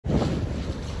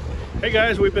Hey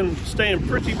guys, we've been staying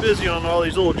pretty busy on all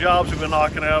these little jobs we've been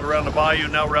knocking out around the bayou.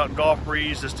 Now we're out in Gulf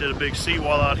Breeze. Just did a big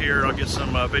seawall out here. I'll get some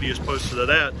videos posted of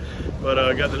that.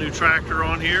 But got the new tractor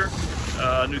on here,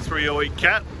 new 308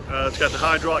 Cat. It's got the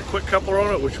hydraulic quick coupler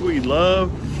on it, which we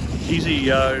love.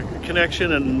 Easy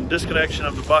connection and disconnection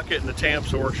of the bucket and the tamp,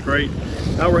 so it works great.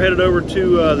 Now we're headed over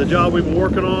to the job we've been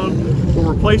working on.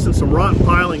 We're replacing some rotten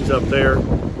pilings up there.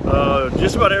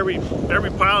 Just about every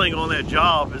piling on that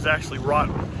job is actually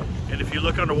rotten. And if you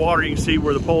look underwater, you can see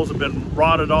where the poles have been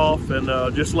rotted off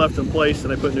and just left in place,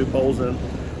 and they put new poles in.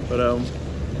 But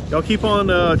y'all keep on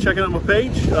checking out my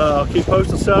page. I'll keep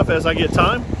posting stuff as I get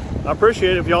time. I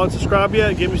appreciate it. If y'all haven't subscribed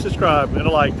yet, give me a subscribe and a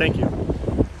like. Thank you.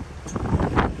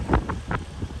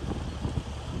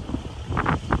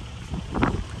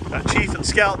 Got Chief and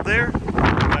Scout there.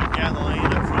 Got Kathleen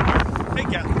up front here. Hey,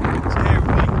 Kathleen. Say hey,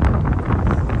 everybody.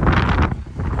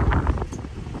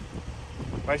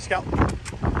 Right, Scout?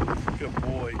 Good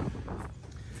boy.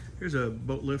 Here's a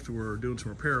boat lift we're doing some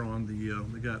repair on.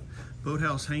 They got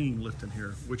boathouse hanging lift in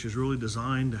here, which is really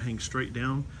designed to hang straight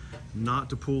down, not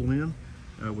to pull in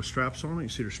with straps on it. You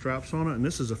see there's straps on it, and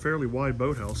this is a fairly wide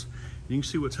boathouse. You can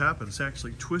see what's happened. It's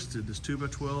actually twisted this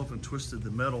 2x12 and twisted the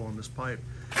metal on this pipe,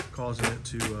 causing it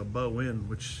to bow in,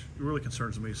 which really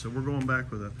concerns me. So we're going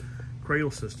back with a cradle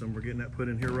system. We're getting that put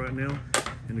in here right now,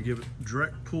 and to give it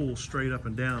direct pull straight up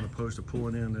and down, opposed to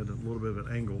pulling in at a little bit of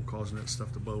an angle, causing that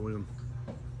stuff to bow in.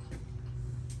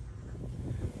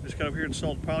 Just got up here and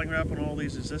installed piling wrap on all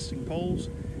these existing poles.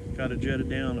 Got it jetted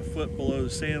down a foot below the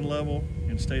sand level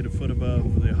and stayed a foot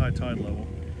above the high tide level.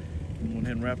 And went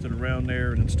ahead and wrapped it around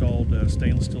there and installed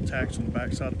stainless steel tacks on the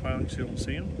back side of the piling so you don't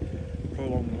see them.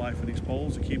 Prolong the life of these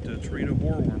poles to keep the Torito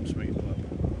boreworms from eating them up.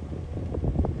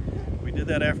 We did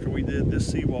that after we did this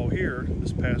seawall here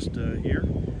this past year.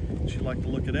 If you'd like to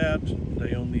look at that,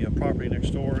 they own the property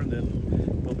next door and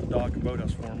then built the dock and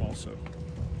boathouse for them also.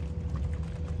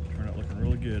 Turned out looking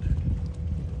really good.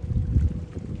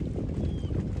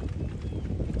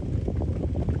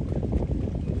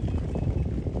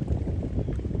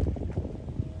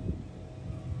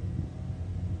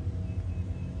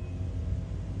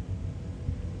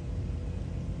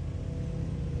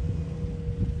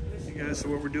 So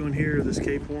what we're doing here, this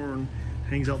Cape Horn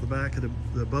hangs out the back of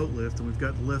the boat lift, and we've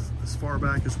got the lift as far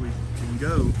back as we can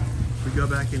go. If we go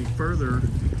back any further,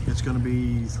 it's going to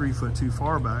be 3 foot too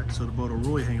far back, so the boat will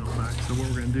really hang on the back. So what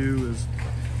we're going to do is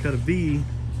cut a V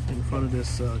in front of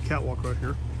this catwalk right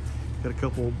here. Got a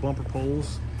couple bumper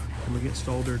poles and we get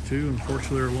installed there too.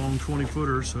 Unfortunately, they're long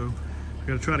 20-footers, so we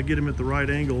got to try to get them at the right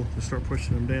angle to start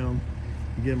pushing them down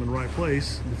and get them in the right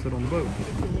place to fit on the boat. This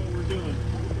is what we're doing.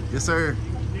 Yes, sir.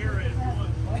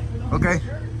 Okay. If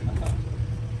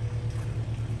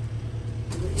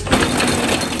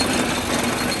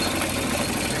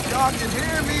y'all can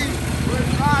hear me, we're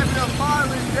driving a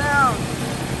piling down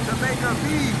to make a V.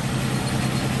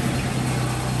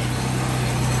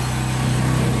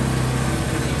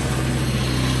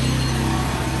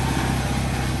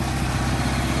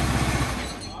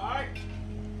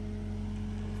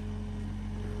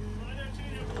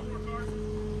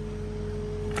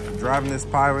 Driving this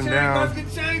piling down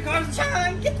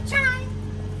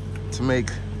to make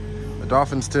a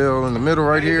dolphin's tail in the middle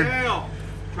right here. Down.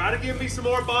 Try to give me some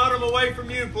more bottom away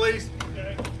from you, please.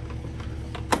 Okay.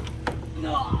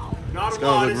 No. It's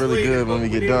gonna look really good when we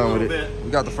get done with it.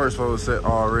 We got the first photo set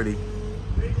already.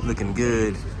 Looking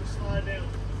good.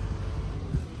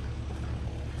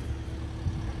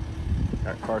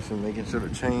 Got Carson making sure the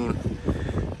chain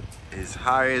is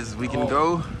high as we can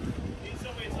go.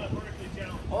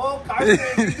 Oh, Carson,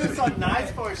 you do so nice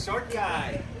for a short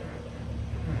guy.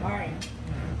 All right.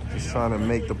 Just trying to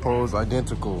make the poles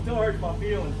identical. Still hurts my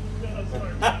feelings.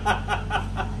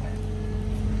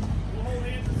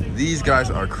 These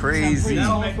guys are crazy.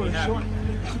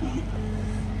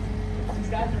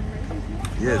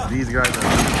 Yes, these guys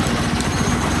are.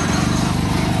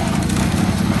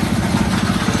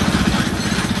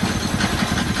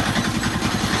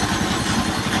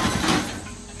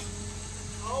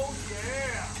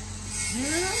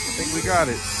 I think we got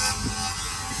it.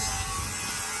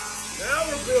 Now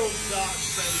we're building docks,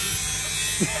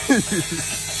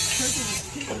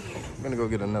 baby. I'm gonna go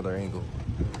get another angle.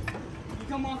 You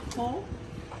come off the pole?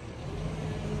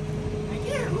 Thank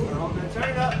you. We're all gonna turn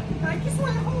it up. I just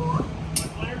want to hold.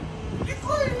 You're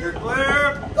clear. You're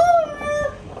clear.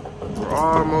 We're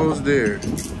almost there.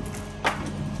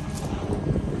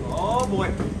 Oh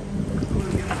boy.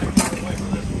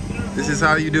 This is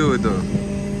how you do it though.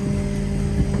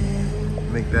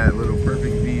 Make that little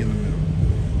perfect V in the middle.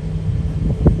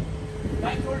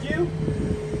 Back towards you.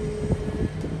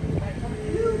 Back towards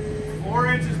you. 4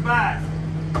 inches. inches back.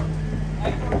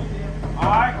 All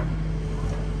right.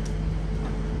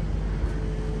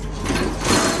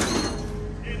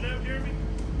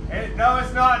 No,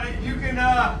 it's not. You can,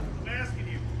 I'm asking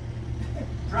you.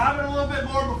 Drive it a little bit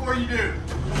more before you do.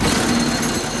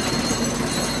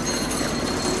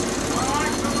 All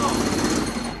right, come on.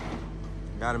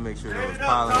 Gotta make sure those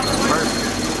pilings are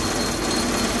perfect.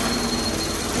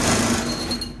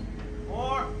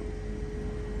 More.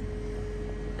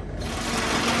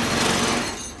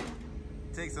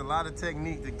 It takes a lot of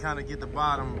technique to kind of get the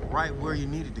bottom right where you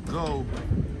need it to go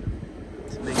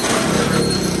to make it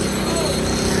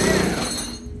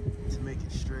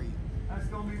straight. That's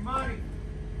gonna be money.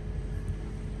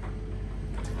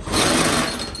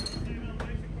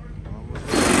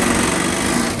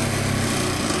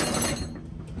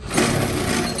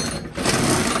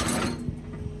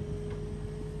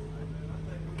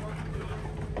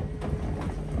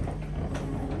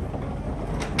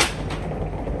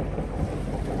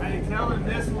 I can tell him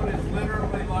this one is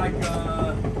literally like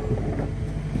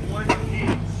 1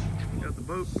 inch. Got the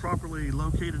boat properly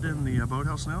located in the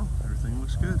boathouse now. Everything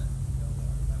looks good.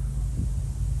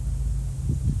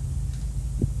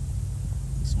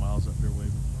 Smiles up there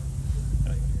waving.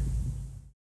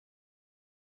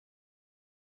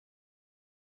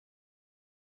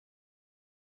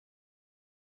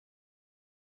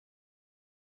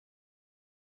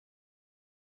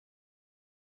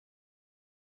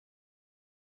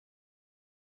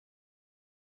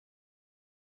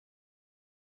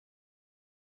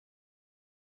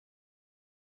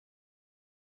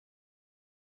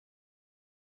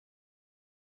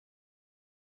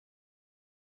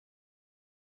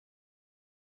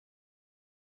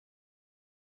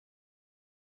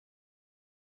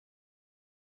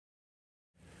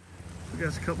 We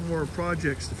got a couple more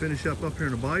projects to finish up here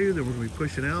in the bayou that we're going to be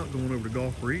pushing out, going over to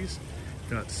Gulf Breeze.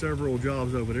 Got several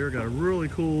jobs over there. Got a really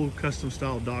cool custom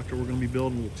style dock that we're going to be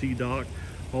building, a little T-dock.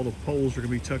 All the poles are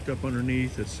going to be tucked up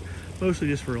underneath. It's mostly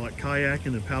just for like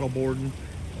kayaking and paddleboarding.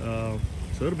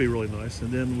 So it'll be really nice.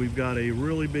 And then we've got a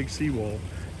really big seawall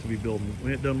to be building.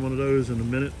 We ain't done one of those in a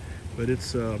minute, but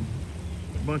it's a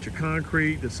bunch of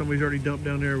concrete that somebody's already dumped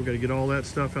down there. We've got to get all that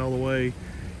stuff out of the way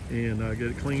and get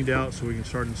it cleaned out so we can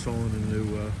start installing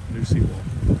a new seawall.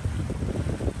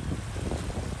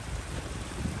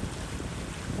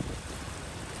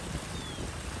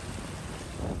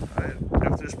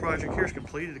 After this project here is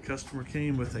completed, the customer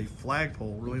came with a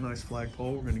flagpole, really nice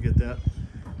flagpole. We're going to get that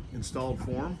installed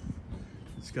for them.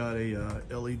 It's got a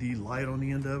LED light on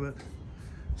the end of it,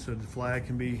 so the flag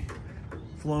can be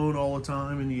flown all the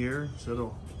time in the air. So the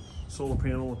solar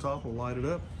panel on top will light it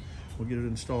up. We'll get it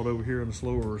installed over here on the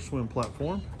slower swim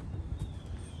platform.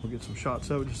 We'll get some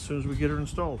shots of it just as soon as we get it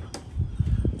installed.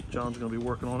 John's going to be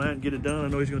working on that and get it done. I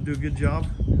know he's going to do a good job.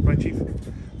 Right, Chief?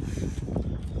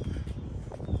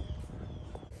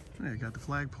 Yeah, got the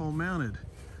flagpole mounted.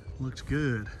 Looks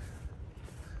good.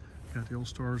 Got the old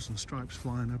stars and stripes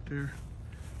flying up there.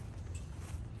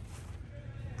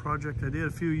 Project I did a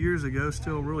few years ago.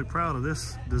 Still really proud of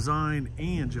this design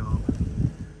and job.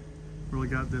 Really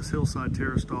got this hillside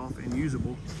terraced off and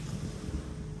usable.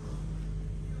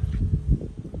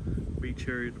 Beach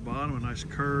area at the bottom, a nice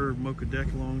curved mocha deck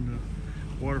along the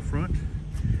waterfront.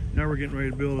 Now we're getting ready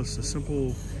to build us a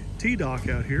simple T-dock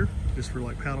out here, just for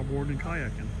like paddleboarding and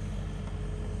kayaking.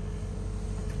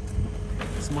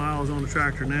 Smiles on the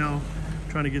tractor now,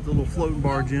 trying to get the little floating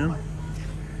barge in.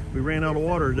 We ran out of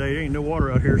water today. There ain't no water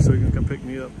out here, so you can come pick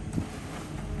me up.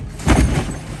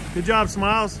 Good job,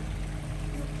 Smiles.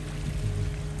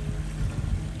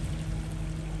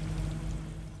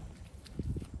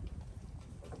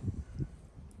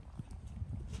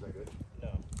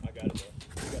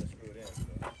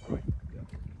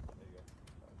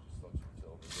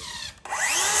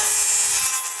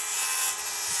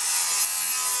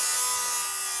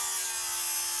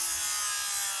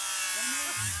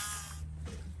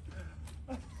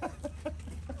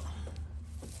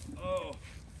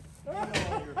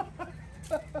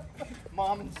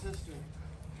 Mom and sister.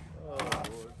 Oh,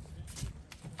 Lord.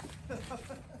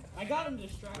 I got him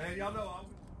distracted. Man, y'all know I'm...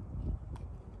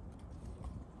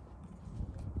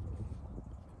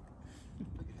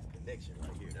 Look at this connection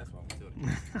right here. That's why I'm doing it.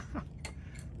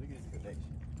 Look at this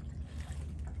connection.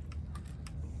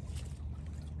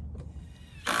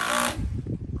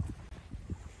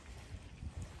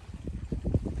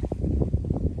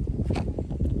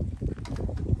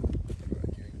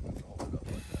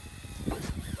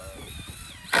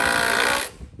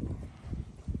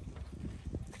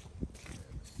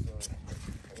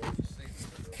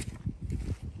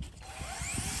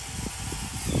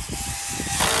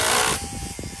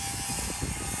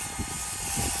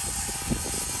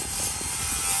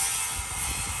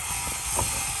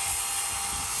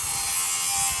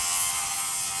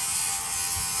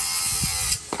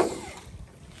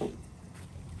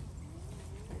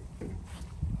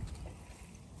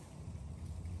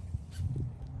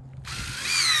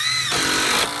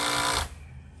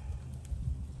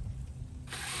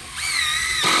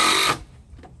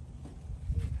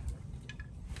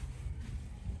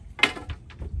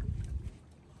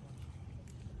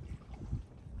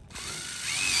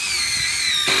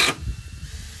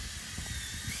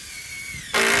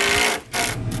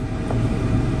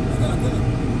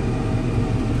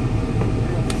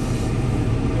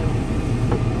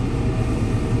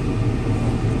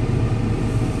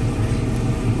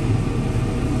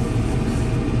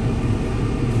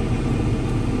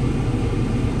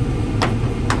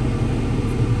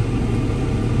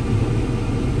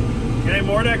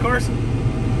 more of that, Carson?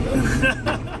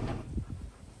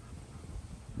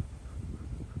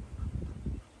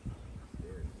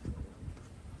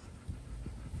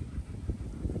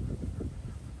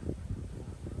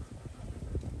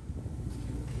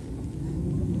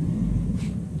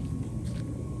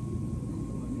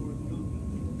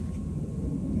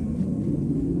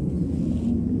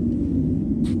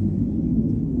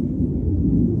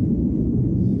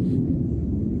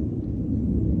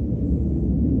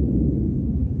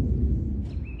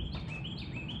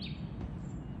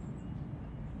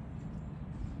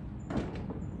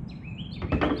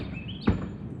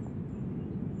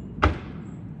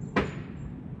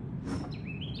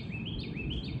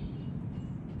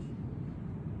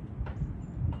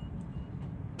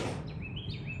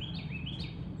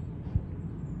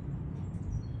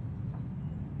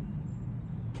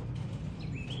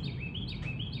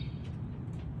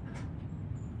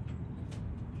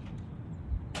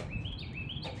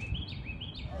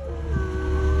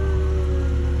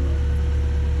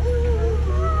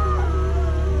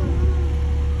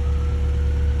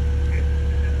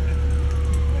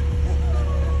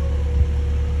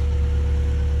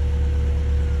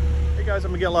 Guys,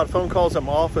 I'm gonna get a lot of phone calls at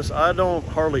my office. I don't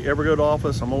hardly ever go to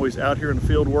office. I'm always out here in the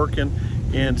field working.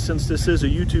 And since this is a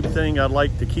YouTube thing, I'd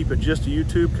like to keep it just to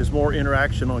YouTube, because more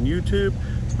interaction on YouTube,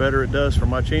 the better it does for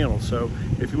my channel. So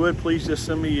if you would, please just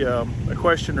send me a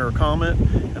question or a comment,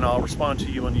 and I'll respond to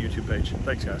you on the YouTube page.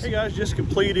 Thanks, guys. Hey guys, just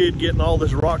completed getting all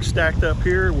this rock stacked up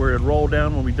here where it rolled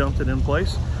down when we dumped it in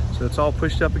place. So it's all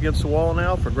pushed up against the wall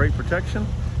now for great protection.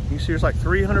 You can see there's like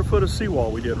 300 foot of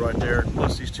seawall we did right there,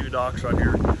 plus these two docks right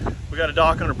here. We got a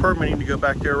dock under permitting to go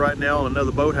back there right now, and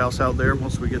another boathouse out there.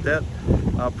 Once we get that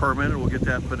permitted, we'll get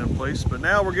that put in place. But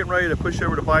now we're getting ready to push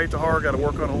over to Bayou Tahar. Got to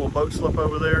work on a little boat slip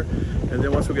over there. And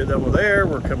then once we get done with there,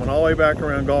 we're coming all the way back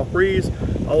around Gulf Breeze,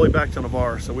 all the way back to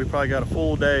Navarre. So we probably got a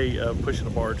full day of pushing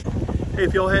the barge. Hey,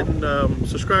 if y'all hadn't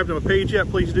subscribed to my page yet,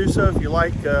 please do so if you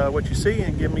like what you see,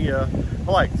 and give me a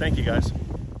like. Thank you, guys.